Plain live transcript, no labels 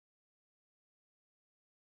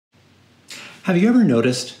Have you ever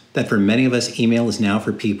noticed that for many of us, email is now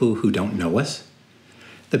for people who don't know us?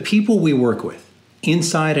 The people we work with,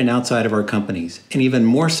 inside and outside of our companies, and even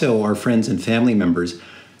more so our friends and family members,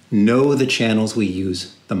 know the channels we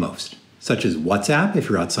use the most, such as WhatsApp if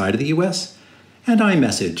you're outside of the US, and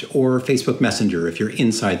iMessage or Facebook Messenger if you're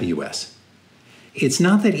inside the US. It's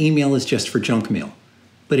not that email is just for junk mail,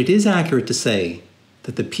 but it is accurate to say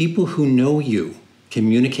that the people who know you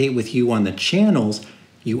communicate with you on the channels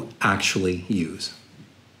you actually use.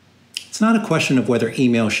 It's not a question of whether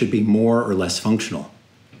email should be more or less functional.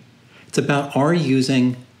 It's about our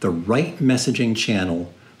using the right messaging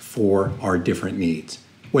channel for our different needs,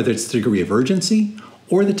 whether it's the degree of urgency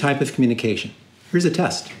or the type of communication. Here's a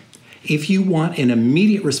test. If you want an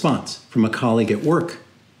immediate response from a colleague at work,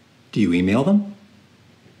 do you email them?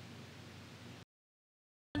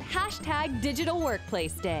 #Digital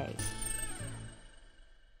Workplace Day.